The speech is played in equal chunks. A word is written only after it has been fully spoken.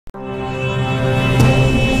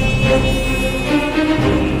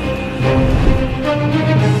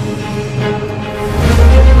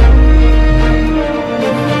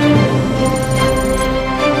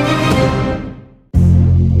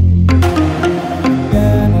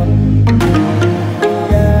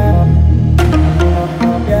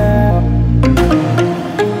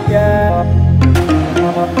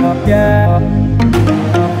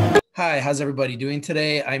How's everybody doing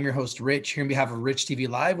today? I'm your host, Rich, here on behalf of Rich TV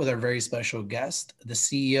Live with our very special guest, the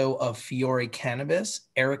CEO of Fiore Cannabis,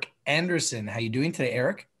 Erik Anderson. How you doing today,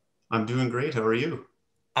 Erik? I'm doing great. How are you?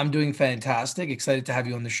 I'm doing fantastic. Excited to have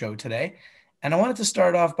you on the show today. And I wanted to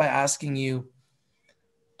start off by asking you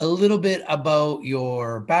a little bit about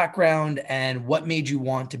your background and what made you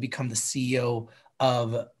want to become the CEO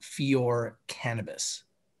of Fiore Cannabis.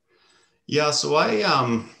 Yeah, so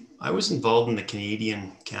I was involved in the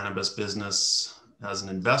Canadian cannabis business as an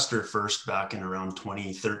investor first back in around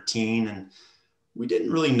 2013, and we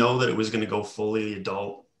didn't really know that it was going to go fully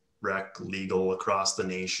adult rec legal across the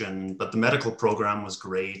nation. But the medical program was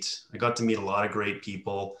great. I got to meet a lot of great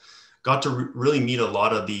people. Got to really meet a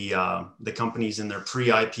lot of the companies in their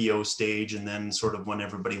pre-IPO stage, and then sort of when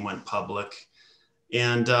everybody went public.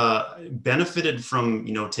 And benefited from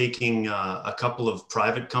taking a couple of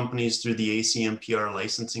private companies through the ACMPR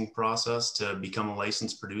licensing process to become a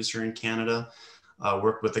licensed producer in Canada.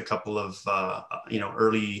 Worked with a couple of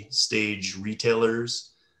early stage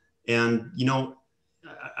retailers, and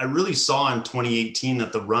I really saw in 2018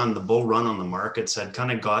 that the bull run on the markets had kind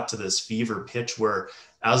of got to this fever pitch where,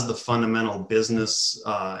 as the fundamental business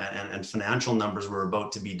and financial numbers were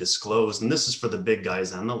about to be disclosed, and this is for the big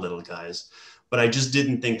guys and the little guys. But I just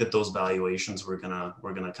didn't think that those valuations were gonna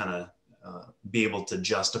kind of be able to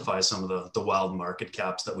justify some of the wild market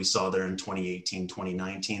caps that we saw there in 2018,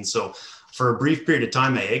 2019. So for a brief period of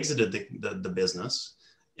time, I exited the business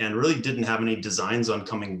and really didn't have any designs on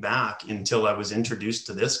coming back until I was introduced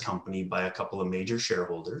to this company by a couple of major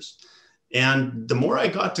shareholders. And the more I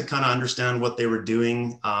got to kind of understand what they were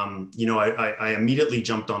doing, I immediately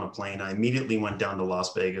jumped on a plane. I immediately went down to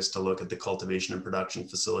Las Vegas to look at the cultivation and production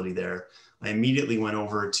facility there. I immediately went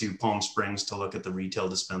over to Palm Springs to look at the retail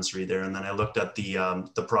dispensary there. And then I looked at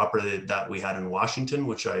the property that we had in Washington,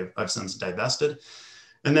 which I've since divested.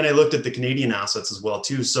 And then I looked at the Canadian assets as well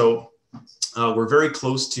too. So we're very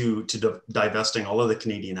close to divesting all of the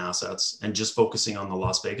Canadian assets and just focusing on the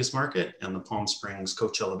Las Vegas market and the Palm Springs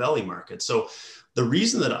Coachella Valley market. So the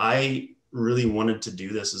reason that I really wanted to do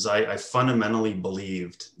this is I fundamentally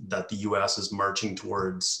believed that the US is marching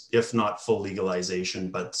towards, if not full legalization,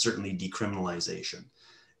 but certainly decriminalization.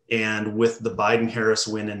 And with the Biden-Harris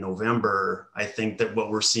win in November, I think that what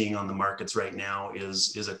we're seeing on the markets right now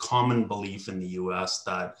is a common belief in the US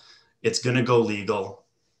that it's going to go legal.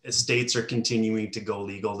 States are continuing to go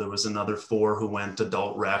legal. There was another 4 who went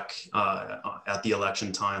adult rec at the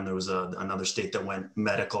election time. There was another state that went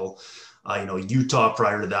medical. Utah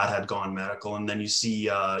prior to that had gone medical. And then you see,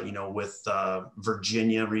 with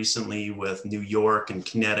Virginia recently, with New York and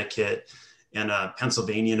Connecticut and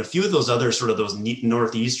Pennsylvania, and a few of those other sort of those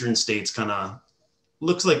northeastern states kind of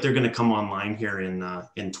looks like they're going to come online here in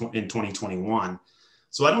 2021.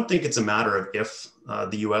 So I don't think it's a matter of if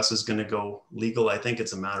the US is going to go legal. I think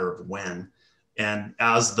it's a matter of when. And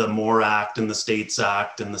as the MORE Act and the States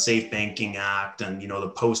Act and the Safe Banking Act and, the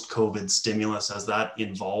post-COVID stimulus, as that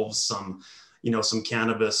involves some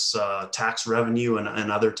cannabis tax revenue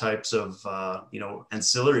and other types of,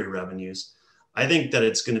 ancillary revenues, I think that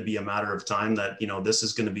it's going to be a matter of time that, this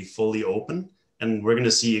is going to be fully open. And we're going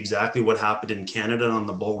to see exactly what happened in Canada on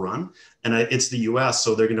the bull run. And it's the US,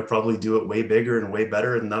 so they're going to probably do it way bigger and way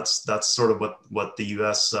better. And that's sort of what the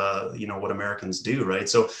US, what Americans do, right?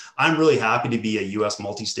 So I'm really happy to be a US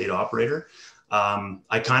multi-state operator.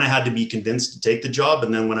 I kind of had to be convinced to take the job.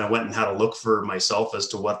 And then when I went and had a look for myself as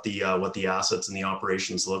to what the assets and the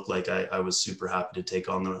operations look like, I was super happy to take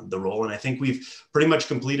on the role. And I think we've pretty much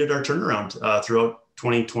completed our turnaround throughout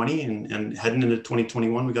 2020 and heading into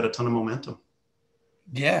 2021, we got a ton of momentum.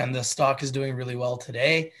 Yeah, and the stock is doing really well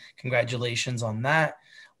today. Congratulations on that.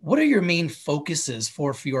 What are your main focuses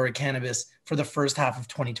for Fiore Cannabis for the first half of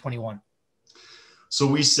 2021? So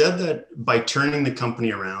we said that by turning the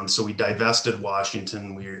company around, so we divested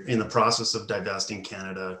Washington, we're in the process of divesting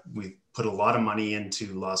Canada. We put a lot of money into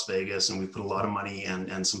Las Vegas, and we put a lot of money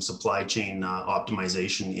and some supply chain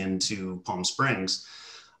optimization into Palm Springs.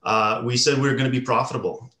 We said we were going to be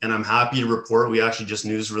profitable, and I'm happy to report we actually just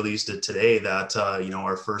news released it today that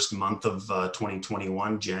our first month of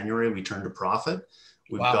 2021, January, we turned a profit.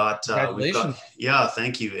 Congratulations. Yeah,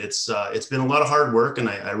 thank you. It's been a lot of hard work, and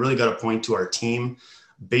I really got to point to our team.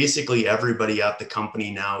 Basically, everybody at the company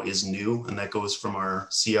now is new, and that goes from our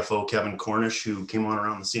CFO Kevin Cornish, who came on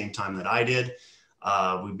around the same time that I did.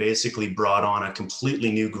 We basically brought on a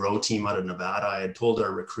completely new grow team out of Nevada. I had told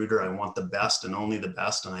our recruiter I want the best and only the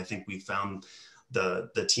best, and I think we found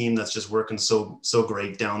the team that's just working so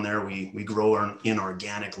great down there. We grow in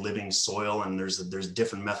organic living soil, and there's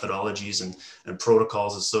different methodologies and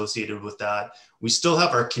protocols associated with that. We still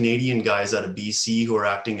have our Canadian guys out of BC who are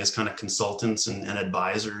acting as kind of consultants and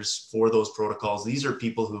advisors for those protocols. These are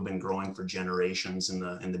people who've been growing for generations in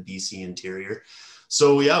the BC interior.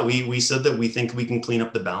 So yeah, we said that we think we can clean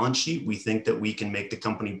up the balance sheet. We think that we can make the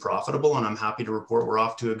company profitable, and I'm happy to report we're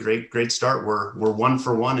off to a great start. We're 1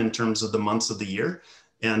 for 1 in terms of the months of the year,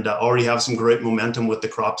 and already have some great momentum with the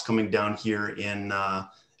crops coming down here in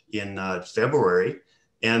February.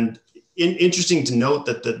 And interesting to note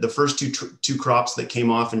that the first two crops that came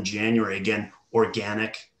off in January, again,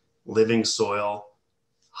 organic, living soil,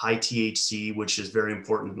 high THC, which is very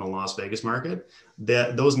important in the Las Vegas market,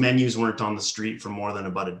 those menus weren't on the street for more than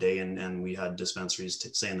about a day. And we had dispensaries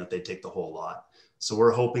saying that they take the whole lot. So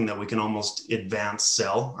we're hoping that we can almost advance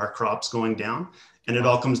sell our crops going down. And it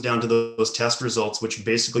all comes down to those test results, which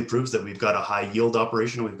basically proves that we've got a high yield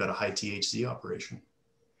operation, we've got a high THC operation.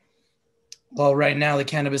 Well, right now the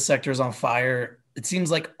cannabis sector is on fire. It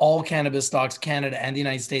seems like all cannabis stocks, Canada and the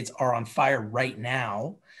United States, are on fire right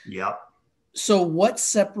now. Yep. So what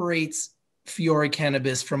separates Fiore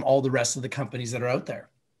Cannabis from all the rest of the companies that are out there?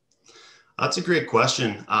 That's a great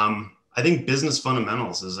question. I think business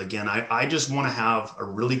fundamentals is, again, I just want to have a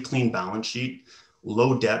really clean balance sheet,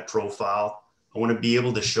 low debt profile. I want to be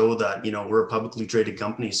able to show that, we're a publicly traded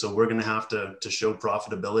company, so we're going to have to show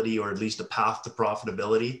profitability, or at least a path to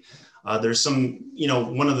profitability. There's some,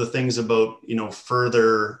 one of the things about,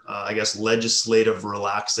 further, I guess, legislative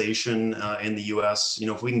relaxation in the US,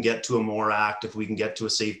 if we can get to a MORE Act, if we can get to a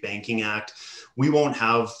Safe Banking Act, we won't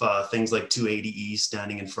have things like 280E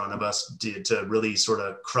standing in front of us to really sort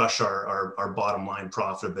of crush our bottom line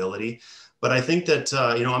profitability. But I think that,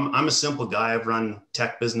 I'm a simple guy. I've run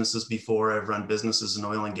tech businesses before. I've run businesses in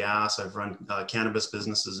oil and gas. I've run cannabis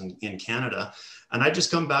businesses in Canada. And I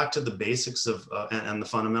just come back to the basics of and the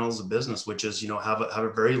fundamentals of business, which is, have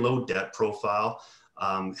a very low debt profile,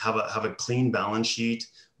 have a clean balance sheet,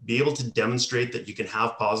 be able to demonstrate that you can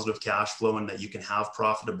have positive cash flow and that you can have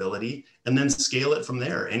profitability, and then scale it from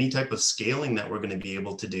there. Any type of scaling that we're going to be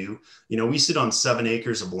able to do. We sit on 7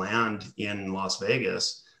 acres of land in Las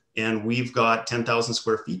Vegas, and we've got 10,000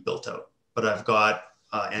 square feet built out, but I've got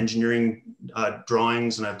engineering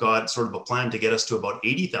drawings, and I've got sort of a plan to get us to about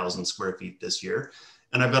 80,000 square feet this year.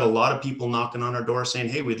 And I've got a lot of people knocking on our door saying,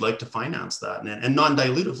 hey, we'd like to finance that. And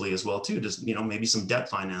non-dilutively as well, too, just, maybe some debt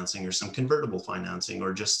financing or some convertible financing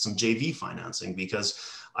or just some JV financing,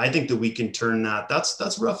 because I think that we can turn that.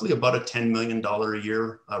 That's roughly about a $10 million a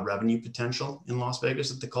year revenue potential in Las Vegas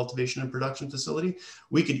at the cultivation and production facility.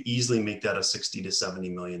 We could easily make that a $60 to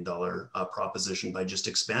 $70 million proposition by just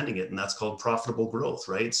expanding it. And that's called profitable growth,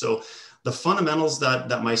 right? So the fundamentals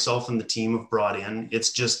that myself and the team have brought in,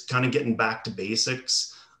 it's just kind of getting back to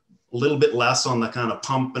basics, a little bit less on the kind of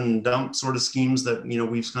pump and dump sort of schemes that,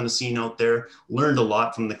 we've kind of seen out there. Learned a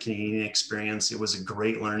lot from the Canadian experience. It was a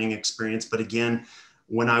great learning experience. But again,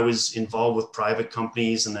 when I was involved with private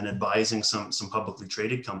companies and then advising some publicly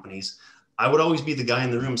traded companies, I would always be the guy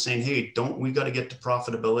in the room saying, hey, we got to get to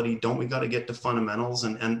profitability? Don't we got to get to fundamentals?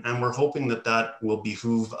 And we're hoping that will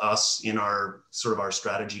behoove us in our sort of our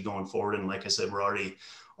strategy going forward. And like I said, we're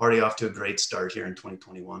already off to a great start here in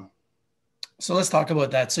 2021. So let's talk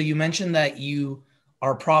about that. So you mentioned that you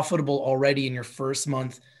are profitable already in your first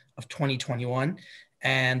month of 2021,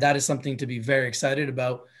 and that is something to be very excited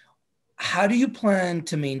about. How do you plan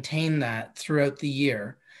to maintain that throughout the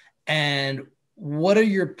year? And what are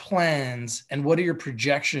your plans and what are your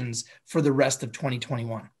projections for the rest of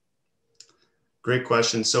 2021? Great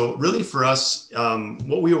question. So really for us,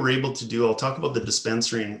 what we were able to do, I'll talk about the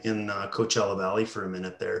dispensary in Coachella Valley for a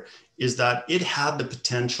minute there, is that it had the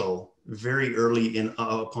potential very early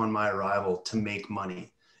upon my arrival to make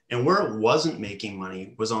money. And where it wasn't making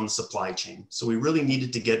money was on the supply chain. So we really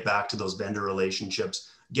needed to get back to those vendor relationships,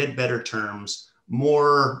 get better terms,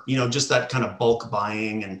 more, just that kind of bulk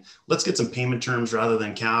buying, and let's get some payment terms rather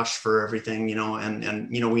than cash for everything,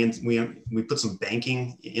 we put some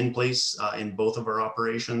banking in place in both of our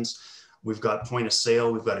operations. We've got point of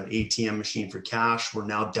sale. We've got an ATM machine for cash. We're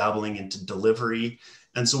now dabbling into delivery.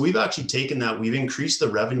 And so we've actually taken that. We've increased the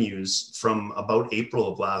revenues from about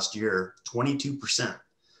April of last year, 22%.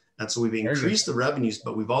 And so we've increased the revenues,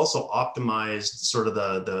 but we've also optimized sort of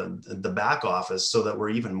the back office so that we're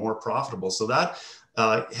even more profitable. So that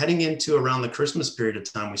heading into around the Christmas period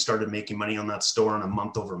of time, we started making money on that store on a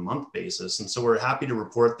month-over-month basis. And so we're happy to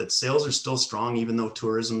report that sales are still strong, even though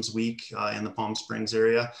tourism's weak in the Palm Springs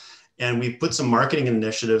area. And we've put some marketing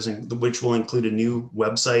initiatives, which will include a new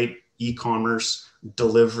website, e-commerce,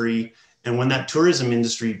 delivery, And when that tourism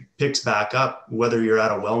industry picks back up, whether you're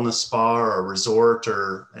at a wellness spa or a resort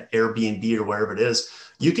or Airbnb or wherever it is,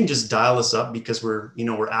 you can just dial us up because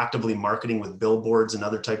we're actively marketing with billboards and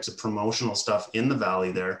other types of promotional stuff in the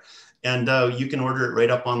valley there. And you can order it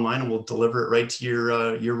right up online and we'll deliver it right to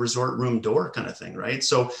your resort room door kind of thing, right?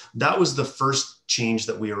 So that was the first change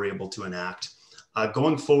that we were able to enact.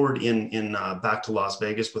 Going forward in back to Las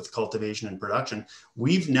Vegas with cultivation and production,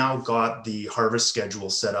 we've now got the harvest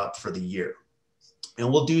schedule set up for the year.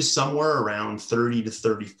 And we'll do somewhere around 30 to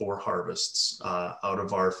 34 harvests out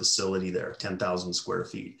of our facility there, 10,000 square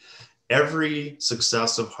feet. Every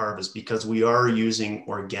successive harvest, because we are using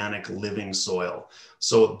organic living soil.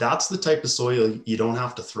 So that's the type of soil you don't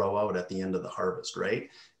have to throw out at the end of the harvest, right?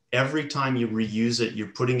 Every time you reuse it, you're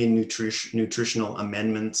putting in nutritional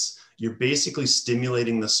amendments. You're basically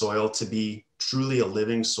stimulating the soil to be truly a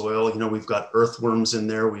living soil. You know, we've got earthworms in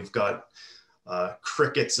there. We've got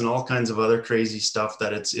crickets and all kinds of other crazy stuff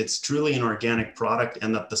that it's truly an organic product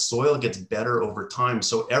and that the soil gets better over time.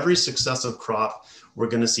 So every successive crop, we're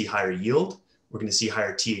going to see higher yield. We're going to see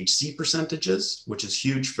higher THC percentages, which is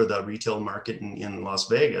huge for the retail market in Las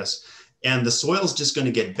Vegas. And the soil is just going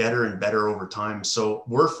to get better and better over time. So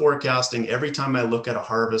we're forecasting every time I look at a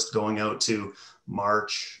harvest going out to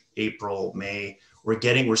March, April, May,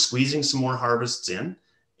 we're squeezing some more harvests in.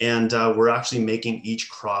 And we're actually making each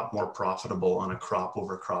crop more profitable on a crop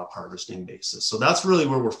over crop harvesting basis. So that's really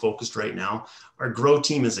where we're focused right now. Our grow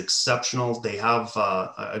team is exceptional. They have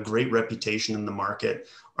a great reputation in the market.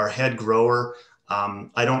 Our head grower,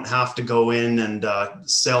 I don't have to go in and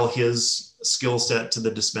sell his skill set to the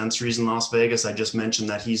dispensaries in Las Vegas. I just mentioned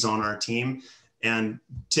that he's on our team. And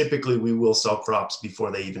typically we will sell crops before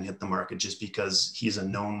they even hit the market just because he's a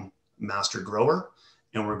known master grower.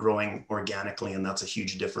 And we're growing organically, and that's a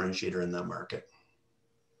huge differentiator in that market.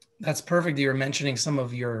 That's perfect. You were mentioning some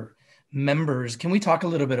of your members. Can we talk a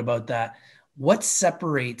little bit about that? What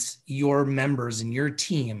separates your members and your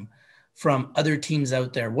team from other teams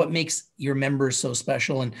out there? What makes your members so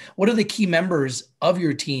special? And what are the key members of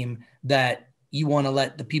your team that you want to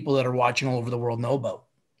let the people that are watching all over the world know about?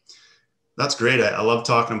 That's great. I love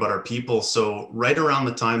talking about our people. So right around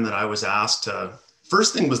the time that I was asked to,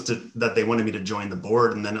 first thing was that they wanted me to join the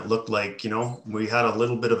board. And then it looked like, we had a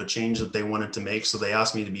little bit of a change that they wanted to make. So they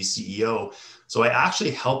asked me to be CEO. So I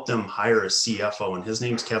actually helped them hire a CFO, and his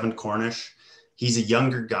name's Kevin Cornish. He's a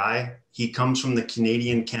younger guy. He comes from the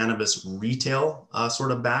Canadian cannabis retail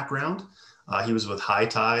sort of background. He was with High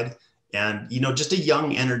Tide. And, just a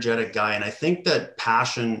young, energetic guy. And I think that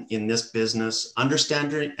passion in this business,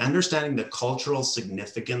 understanding the cultural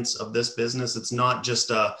significance of this business, it's not just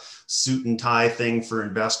a suit and tie thing for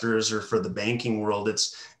investors or for the banking world.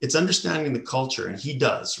 It's understanding the culture, and he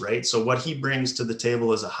does, right? So what he brings to the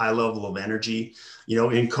table is a high level of energy.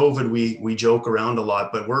 In COVID, we joke around a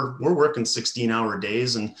lot, but we're working 16-hour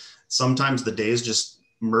days, and sometimes the days just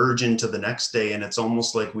merge into the next day. And it's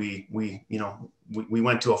almost like we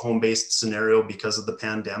went to a home-based scenario because of the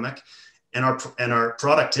pandemic, and our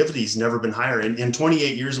productivity's never been higher. In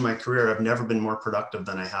 28 years of my career, I've never been more productive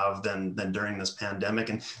than I have than during this pandemic.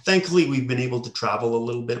 And thankfully, we've been able to travel a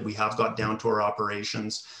little bit. We have got down to our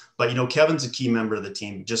operations, but Kevin's a key member of the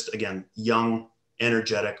team. Just again, young,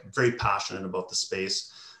 energetic, very passionate about the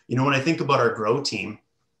space. When I think about our grow team,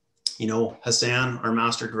 Hassan, our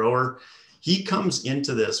master grower, he comes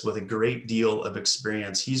into this with a great deal of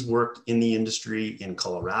experience. He's worked in the industry in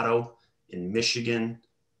Colorado, in Michigan,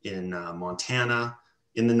 in Montana,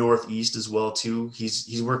 in the Northeast as well too.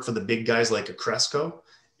 He's worked for the big guys like a Cresco,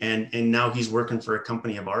 and now he's working for a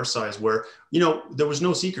company of our size where, there was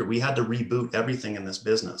no secret. We had to reboot everything in this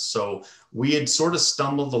business. So we had sort of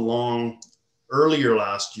stumbled along earlier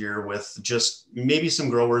last year with just maybe some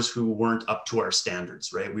growers who weren't up to our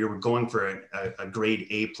standards, right? We were going for a grade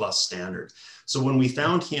A+ standard. So when we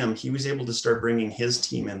found him, he was able to start bringing his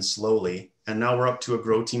team in slowly. And now we're up to a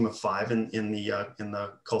grow team of 5 in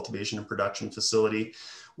the cultivation and production facility.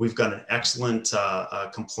 We've got an excellent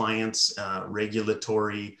compliance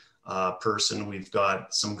regulatory person. We've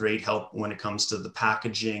got some great help when it comes to the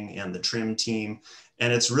packaging and the trim team.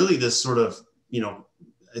 And it's really this sort of,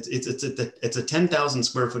 it's a 10,000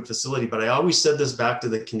 square foot facility, but I always said this back to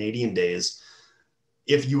the Canadian days.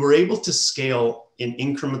 If you were able to scale in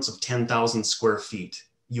increments of 10,000 square feet,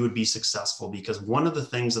 you would be successful, because one of the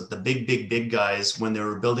things that the big guys, when they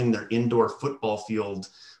were building their indoor football field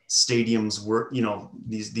stadiums, were,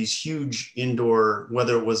 these huge indoor,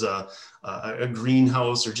 whether it was a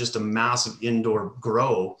greenhouse or just a massive indoor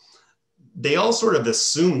grow, they all sort of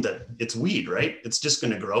assumed that it's weed, right? It's just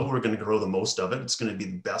going to grow. We're going to grow the most of it. It's going to be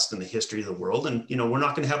the best in the history of the world. And, we're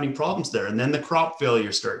not going to have any problems there. And then the crop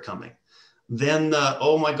failures start coming. then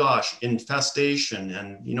oh my gosh, infestation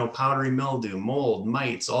and, you know, powdery mildew, mold,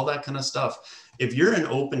 mites, all that kind of stuff. If you're an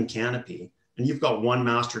open canopy and you've got one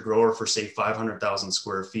master grower for say 500,000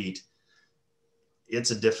 square feet,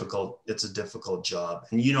 it's a difficult job.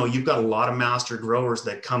 And, you know, you've got a lot of master growers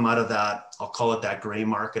that come out of that, I'll call it that gray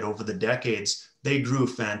market over the decades. They grew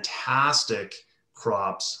fantastic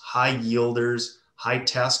crops, high yielders, high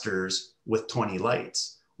testers with 20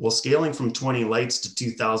 lights. Well, scaling from 20 lights to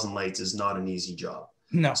 2,000 lights is not an easy job.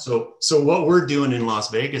 No. So what we're doing in Las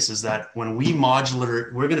Vegas is that when we're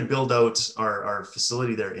going to build out our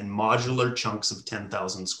facility there in modular chunks of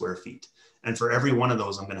 10,000 square feet. And for every one of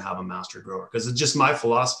those, I'm going to have a master grower, because it's just my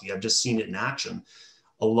philosophy. I've just seen it in action.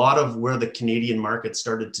 A lot of where the Canadian market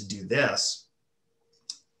started to do this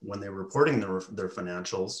when they were reporting their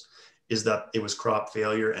financials is that it was crop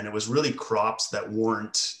failure, and it was really crops that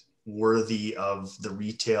weren't worthy of the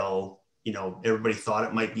retail. You know, everybody thought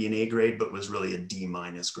it might be an A grade, but was really a D-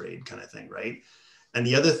 grade kind of thing, right? And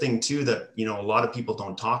the other thing too that, you know, a lot of people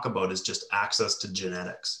don't talk about is just access to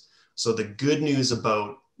genetics. So the good news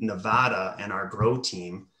about Nevada and our grow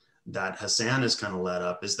team that Hassan has kind of led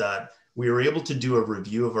up is that we were able to do a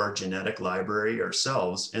review of our genetic library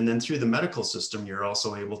ourselves. And then through the medical system, you're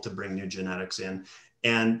also able to bring new genetics in.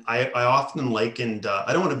 And I often likened,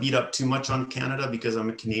 I don't want to beat up too much on Canada because I'm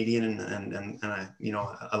a Canadian and I, you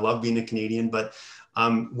know, I love being a Canadian, but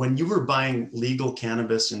when you were buying legal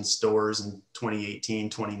cannabis in stores in 2018,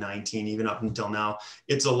 2019, even up until now,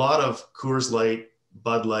 it's a lot of Coors Light,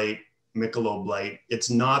 Bud Light, Michelob Light. It's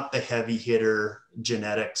not the heavy hitter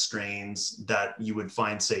genetic strains that you would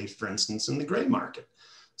find, say, for instance, in the gray market.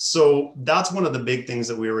 So that's one of the big things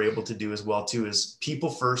that we were able to do as well, too, is people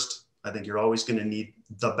first. I think you're always going to need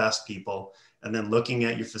the best people. And then looking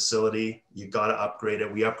at your facility, you got to upgrade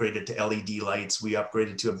it. We upgraded to LED lights. We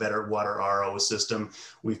upgraded to a better water RO system.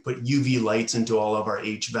 We've put UV lights into all of our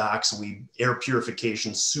HVACs. Air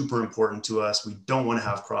purification is super important to us. We don't want to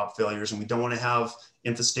have crop failures, and we don't want to have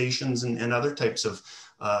infestations and other types of,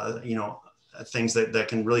 you know, things that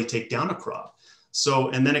can really take down a crop. So,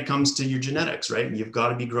 and then it comes to your genetics, right? And you've got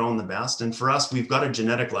to be growing the best. And for us, we've got a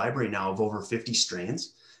genetic library now of over 50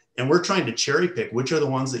 strains. And we're trying to cherry pick which are the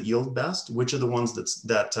ones that yield best, which are the ones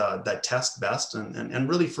that test best. And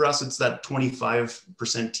really for us, it's that 25%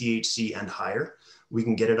 THC and higher. We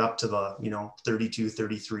can get it up to the, you know, 32,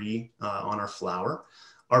 33 on our flower.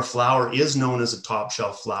 Our flower is known as a top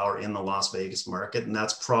shelf flower in the Las Vegas market. And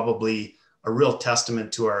that's probably a real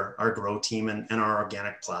testament to our grow team and our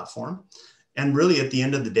organic platform. And really at the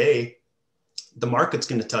end of the day, the market's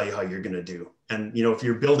going to tell you how you're going to do. And, you know, if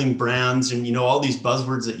you're building brands and, you know, all these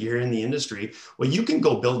buzzwords that you hear in the industry, well, you can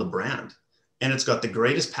go build a brand, and it's got the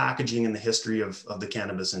greatest packaging in the history of the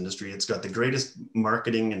cannabis industry. It's got the greatest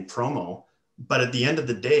marketing and promo. But at the end of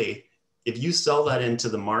the day, if you sell that into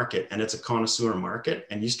the market and it's a connoisseur market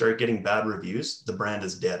and you start getting bad reviews, the brand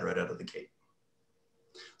is dead right out of the gate.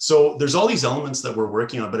 So there's all these elements that we're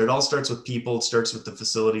working on, but it all starts with people. It starts with the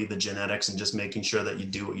facility, the genetics, and just making sure that you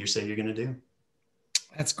do what you say you're going to do.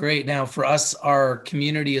 That's great. Now, for us, our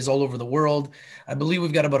community is all over the world. I believe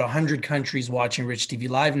we've got about 100 countries watching Rich TV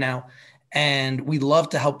Live now, and we love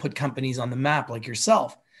to help put companies on the map like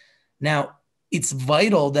yourself. Now, it's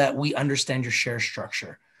vital that we understand your share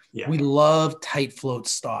structure. Yeah. We love tight float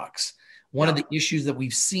stocks. One of the issues that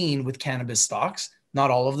we've seen with cannabis stocks,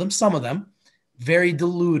 not all of them, some of them, very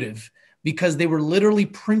dilutive, because they were literally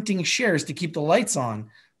printing shares to keep the lights on,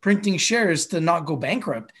 printing shares to not go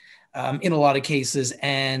bankrupt. In a lot of cases,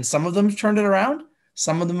 and some of them have turned it around.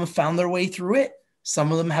 Some of them have found their way through it.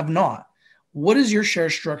 Some of them have not. What is your share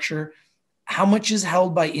structure? How much is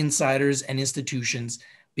held by insiders and institutions?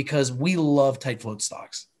 Because we love tight float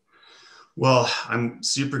stocks. Well, I'm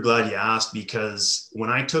super glad you asked, because when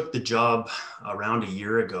I took the job around a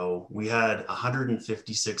year ago, we had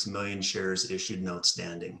 156 million shares issued and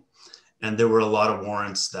outstanding. And there were a lot of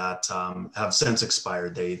warrants that have since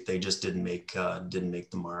expired. They just didn't make the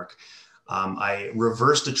mark. I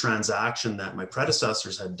reversed a transaction that my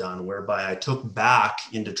predecessors had done, whereby I took back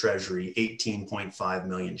into Treasury 18.5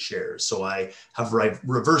 million shares. So I have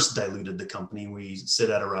reverse diluted the company. We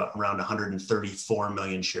sit at around 134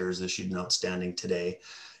 million shares issued and outstanding today.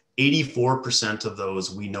 84% of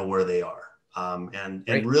those, we know where they are. And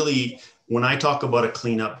really, when I talk about a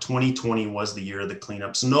cleanup, 2020 was the year of the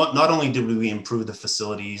cleanup. So not only did we improve the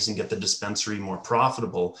facilities and get the dispensary more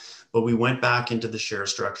profitable, but we went back into the share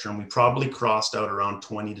structure, and we probably crossed out around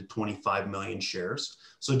 20 to 25 million shares.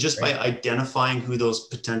 So just by identifying who those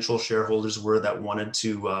potential shareholders were that wanted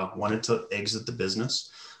to exit the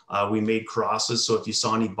business, we made crosses. So if you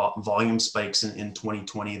saw any volume spikes in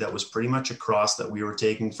 2020, that was pretty much a cross that we were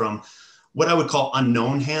taking from what I would call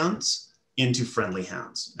unknown hands into friendly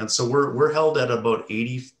hands. And so we're held at about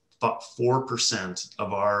 84%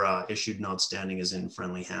 of our issued and outstanding is in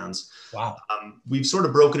friendly hands. Wow. We've sort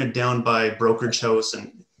of broken it down by brokerage house,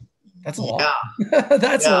 and that's a lot.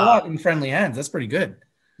 That's a lot in friendly hands. That's pretty good.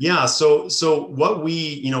 Yeah. So what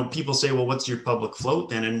we, people say, well, what's your public float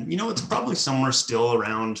then? And, it's probably somewhere still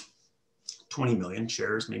around 20 million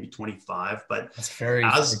shares, maybe 25. But that's very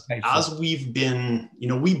as we've been,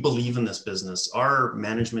 we believe in this business. Our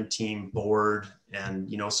management team, board,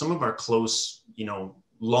 and, some of our close,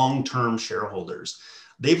 long-term shareholders,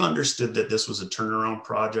 they've understood that this was a turnaround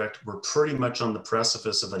project. We're pretty much on the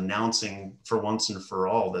precipice of announcing for once and for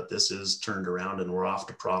all that this is turned around and we're off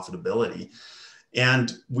to profitability.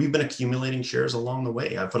 And we've been accumulating shares along the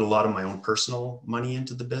way. I put a lot of my own personal money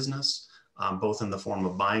into the business, both in the form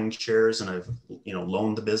of buying shares, and I've,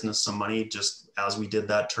 loaned the business some money just as we did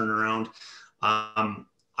that turnaround.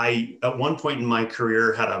 I, at one point in my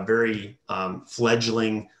career, had a very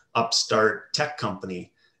fledgling upstart tech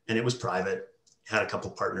company, and it was private. Had a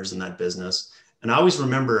couple partners in that business. And I always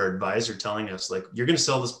remember our advisor telling us, like, you're going to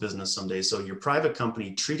sell this business someday. So your private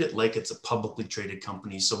company, treat it like it's a publicly traded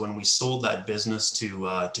company. So when we sold that business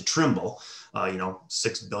to Trimble,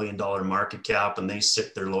 $6 billion market cap, and they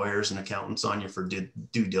sick their lawyers and accountants on you for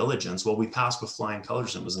due diligence. Well, we passed with flying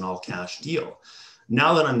colors, and it was an all cash deal.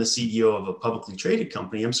 Now that I'm the CEO of a publicly traded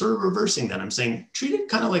company, I'm sort of reversing that. I'm saying, treat it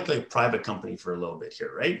kind of like a private company for a little bit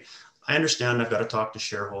here, right? I understand I've got to talk to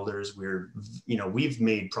shareholders. We've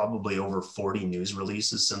made probably over 40 news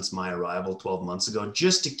releases since my arrival 12 months ago,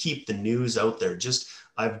 just to keep the news out there.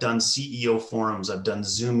 I've done CEO forums, I've done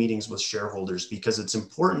Zoom meetings with shareholders, because it's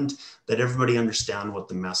important that everybody understand what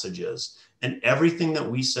the message is. And everything that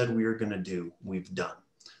we said we were going to do, we've done.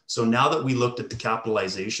 So now that we looked at the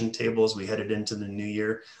capitalization table as we headed into the new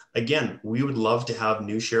year, again, we would love to have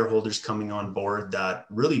new shareholders coming on board that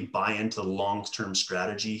really buy into the long-term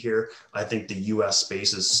strategy here. I think the US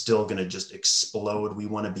space is still going to just explode. We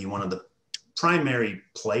want to be one of the primary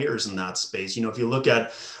players in that space. If you look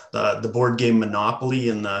at the board game Monopoly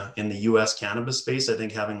in the US cannabis space, I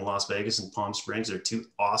think having Las Vegas and Palm Springs are two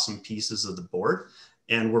awesome pieces of the board,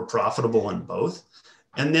 and we're profitable in both.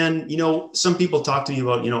 And then, some people talk to me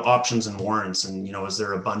about, options and warrants, and, is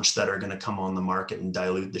there a bunch that are going to come on the market and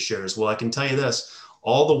dilute the shares? Well, I can tell you this,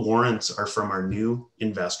 all the warrants are from our new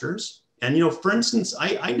investors. And, for instance,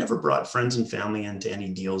 I never brought friends and family into any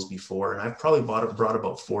deals before. And I've probably brought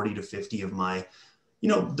about 40 to 50 of my,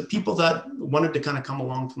 the people that wanted to kind of come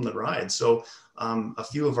along from the ride. So a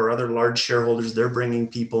few of our other large shareholders, they're bringing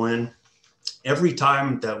people in. Every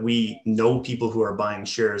time that we know people who are buying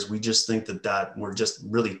shares, we just think that we're just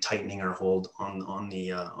really tightening our hold on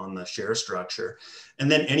the share structure.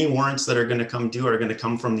 And then any warrants that are going to come due are going to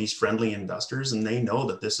come from these friendly investors, and they know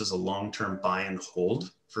that this is a long-term buy and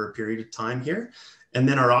hold for a period of time here. And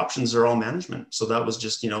then our options are all management. So that was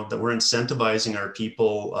just, that we're incentivizing our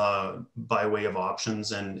people by way of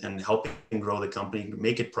options and helping grow the company,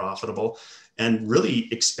 make it profitable, and really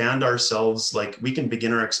expand ourselves. Like, we can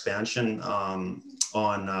begin our expansion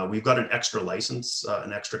we've got an extra license,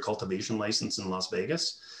 an extra cultivation license in Las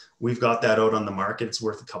Vegas. We've got that out on the market. It's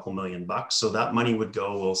worth a couple $1 million. So that money would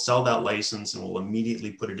go, we'll sell that license, and we'll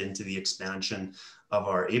immediately put it into the expansion of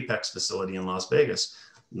our Apex facility in Las Vegas.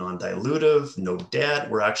 Non-dilutive, no debt.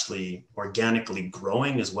 We're actually organically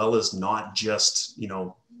growing, as well as not just,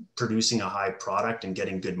 producing a high product and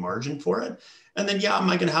getting good margin for it. And then, am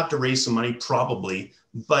I going to have to raise some money? Probably.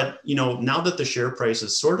 But, now that the share price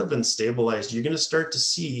has sort of been stabilized, you're going to start to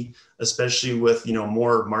see, especially with,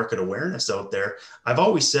 more market awareness out there. I've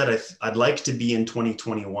always said I'd like to be in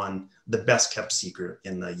 2021 the best kept secret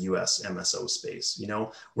in the US MSO space.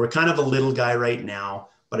 We're kind of a little guy right now,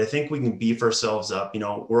 but I think we can beef ourselves up.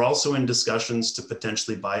 We're also in discussions to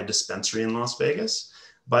potentially buy a dispensary in Las Vegas.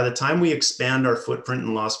 By the time we expand our footprint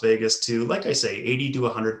in Las Vegas to, like I say, 80 to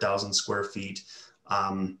 100,000 square feet,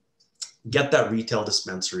 get that retail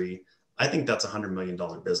dispensary, I think that's $100 million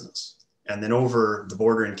business. And then over the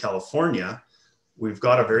border in California, we've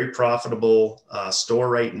got a very profitable store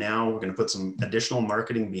right now. We're going to put some additional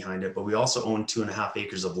marketing behind it, but we also own 2.5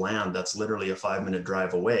 acres of land that's literally a 5-minute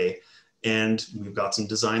drive away. And we've got some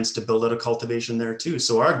designs to build out a cultivation there too.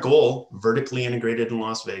 So our goal, vertically integrated in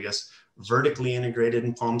Las Vegas, vertically integrated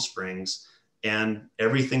in Palm Springs, and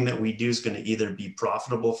everything that we do is going to either be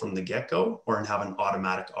profitable from the get-go or have an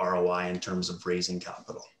automatic ROI in terms of raising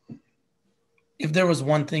capital. If there was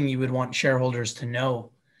one thing you would want shareholders to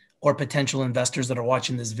know, or potential investors that are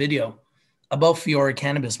watching this video, about Fiore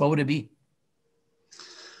Cannabis, what would it be?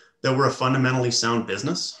 That we're a fundamentally sound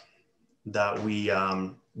business, that we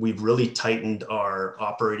we've really tightened our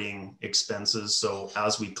operating expenses. So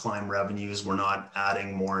as we climb revenues, we're not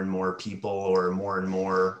adding more and more people or more and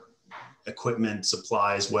more equipment,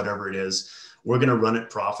 supplies, whatever it is. We're going to run it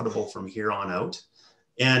profitable from here on out.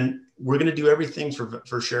 And we're going to do everything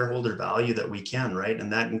for shareholder value that we can, right?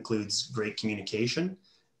 And that includes great communication.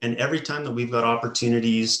 And every time that we've got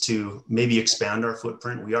opportunities to maybe expand our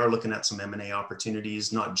footprint, we are looking at some M&A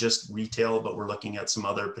opportunities, not just retail, but we're looking at some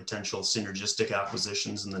other potential synergistic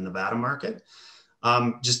acquisitions in the Nevada market.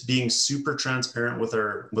 Just being super transparent with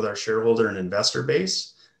our shareholder and investor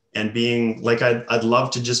base, and being like, I'd love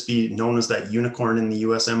to just be known as that unicorn in the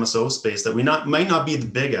US MSO space, that might not be the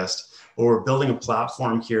biggest, but we're building a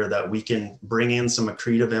platform here that we can bring in some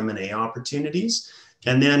accretive M&A opportunities.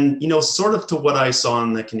 And then, sort of to what I saw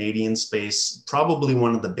in the Canadian space, probably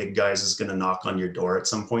one of the big guys is going to knock on your door at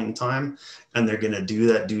some point in time, and they're going to do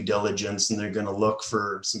that due diligence, and they're going to look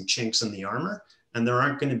for some chinks in the armor, and there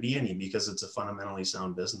aren't going to be any because it's a fundamentally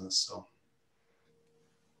sound business. So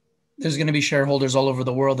there's going to be shareholders all over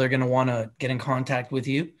the world. They're going to want to get in contact with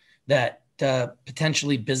you, that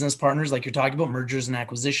potentially business partners, like you're talking about, mergers and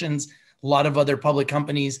acquisitions. A lot of other public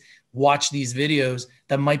companies watch these videos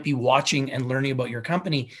that might be watching and learning about your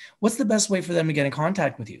company. What's the best way for them to get in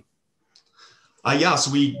contact with you? So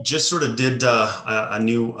we just sort of did a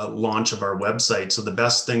new launch of our website. So the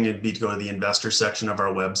best thing would be to go to the investor section of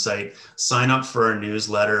our website, sign up for our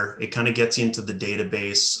newsletter. It kind of gets you into the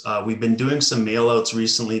database. We've been doing some mail outs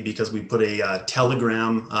recently because we put a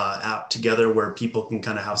Telegram app together where people can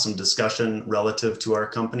kind of have some discussion relative to our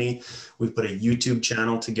company. We've put a YouTube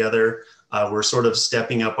channel together. We're sort of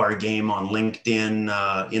stepping up our game on LinkedIn,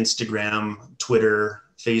 Instagram, Twitter,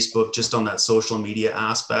 Facebook, just on that social media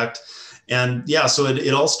aspect. And so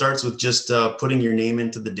it all starts with just putting your name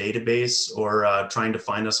into the database, or trying to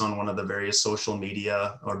find us on one of the various social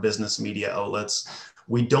media or business media outlets.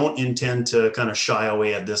 We don't intend to kind of shy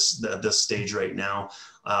away at this stage right now.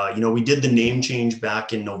 We did the name change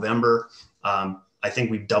back in November. I think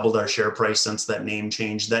we've doubled our share price since that name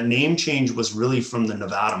change. That name change was really from the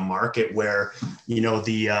Nevada market, where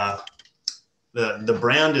the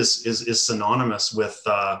brand is synonymous with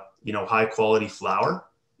high quality flower.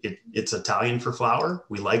 It's Italian for flower.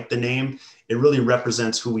 We like the name. It really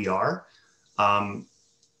represents who we are.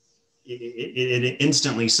 It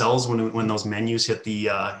instantly sells when those menus hit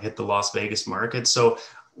the Las Vegas market. So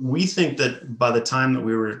we think that by the time that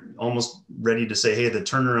we were almost ready to say, hey, the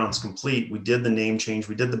turnaround's complete, we did the name change,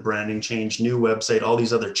 we did the branding change, new website, all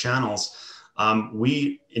these other channels.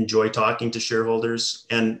 We enjoy talking to shareholders,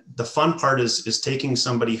 and the fun part is taking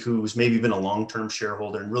somebody who's maybe been a long-term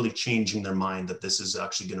shareholder and really changing their mind that this is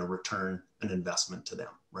actually going to return an investment to them,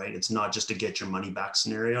 right? It's not just a get your money back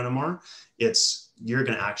scenario anymore. It's you're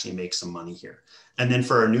going to actually make some money here. And then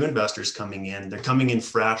for our new investors coming in, they're coming in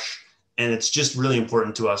fresh, and it's just really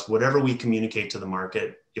important to us, whatever we communicate to the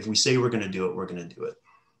market, if we say we're going to do it, we're going to do it.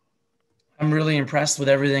 I'm really impressed with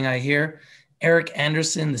everything I hear. Erik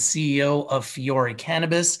Anderson, the CEO of Fiore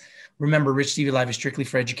Cannabis. Remember, Rich TV Live is strictly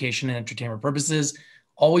for education and entertainment purposes.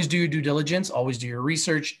 Always do your due diligence, always do your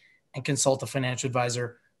research, and consult a financial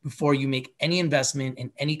advisor before you make any investment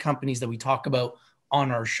in any companies that we talk about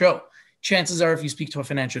on our show. Chances are, if you speak to a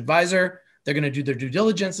financial advisor, they're going to do their due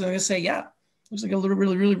diligence and they're going to say, yeah, looks like a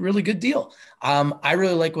really good deal. I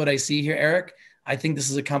really like what I see here, Erik. I think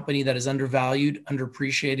this is a company that is undervalued,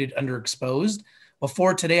 underappreciated, underexposed.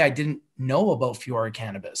 Before today, I didn't know about Fiore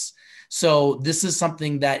Cannabis. So this is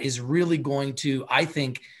something that is really going to, I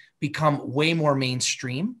think, become way more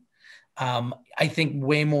mainstream. I think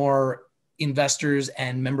way more investors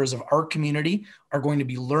and members of our community are going to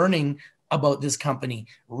be learning about this company,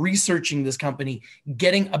 researching this company,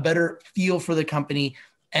 getting a better feel for the company.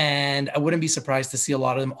 And I wouldn't be surprised to see a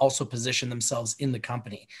lot of them also position themselves in the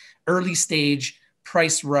company. Early stage,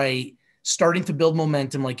 price right, starting to build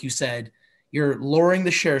momentum, like you said. You're lowering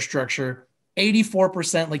the share structure,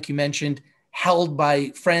 84%, like you mentioned, held by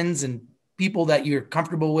friends and people that you're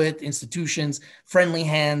comfortable with, institutions, friendly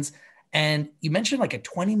hands. And you mentioned like a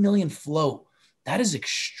 20 million float. That is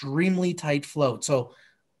extremely tight float. So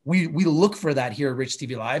we look for that here at Rich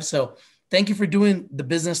TV Live. So thank you for doing the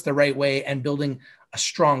business the right way and building a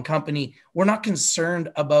strong company. We're not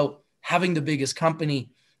concerned about having the biggest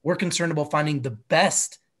company. We're concerned about finding the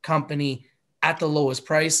best company at the lowest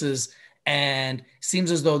prices. And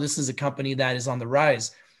seems as though this is a company that is on the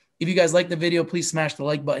rise. If you guys like the video, please smash the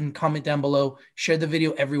like button, comment down below, share the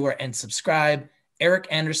video everywhere, and subscribe. Erik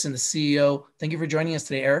Anderson, the CEO. Thank you for joining us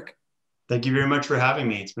today, Erik. Thank you very much for having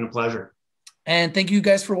me. It's been a pleasure. And thank you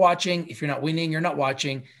guys for watching. If you're not winning, you're not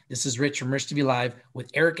watching. This is Rich from RICHTVLIVE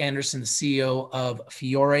with Erik Anderson, the CEO of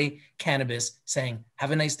Fiore Cannabis, saying,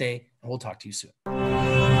 have a nice day, and we'll talk to you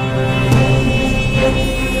soon.